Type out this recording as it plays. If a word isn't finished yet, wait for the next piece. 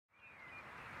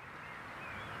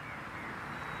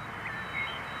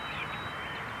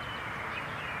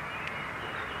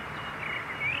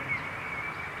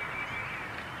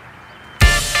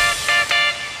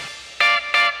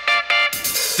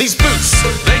These boots,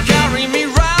 they carry me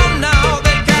round now.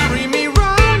 They carry me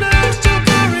round now, still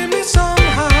carry me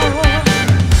somehow.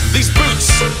 These boots,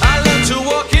 I learned to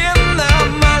walk in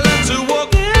them. I learned to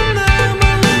walk in them.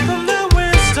 I learned from their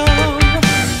wisdom.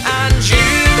 And you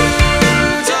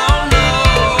don't know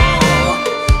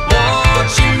what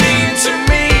you mean to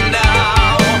me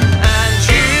now. And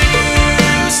you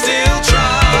still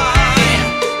try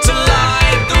to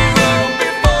light the road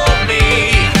before me.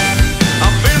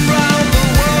 I've been round the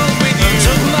world with you.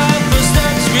 Took my first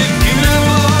steps with you.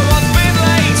 Never once been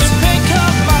late to pick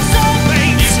up my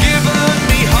soulmate. You've given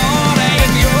me heartache,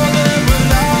 and you're there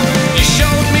without it. You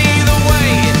showed me the way.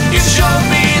 You showed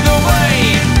me the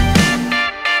way.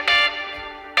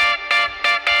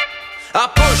 I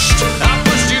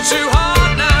pushed you too